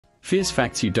Fierce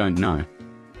facts you don't know.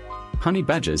 Honey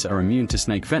badgers are immune to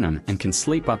snake venom and can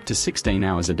sleep up to 16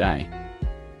 hours a day.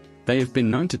 They have been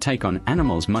known to take on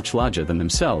animals much larger than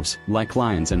themselves, like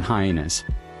lions and hyenas.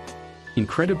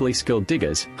 Incredibly skilled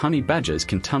diggers, honey badgers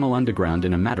can tunnel underground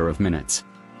in a matter of minutes.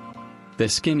 Their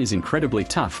skin is incredibly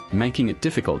tough, making it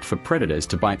difficult for predators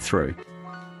to bite through.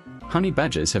 Honey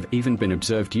badgers have even been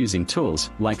observed using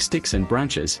tools, like sticks and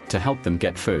branches, to help them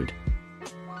get food.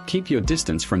 Keep your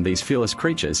distance from these fearless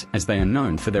creatures, as they are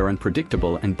known for their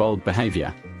unpredictable and bold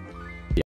behavior.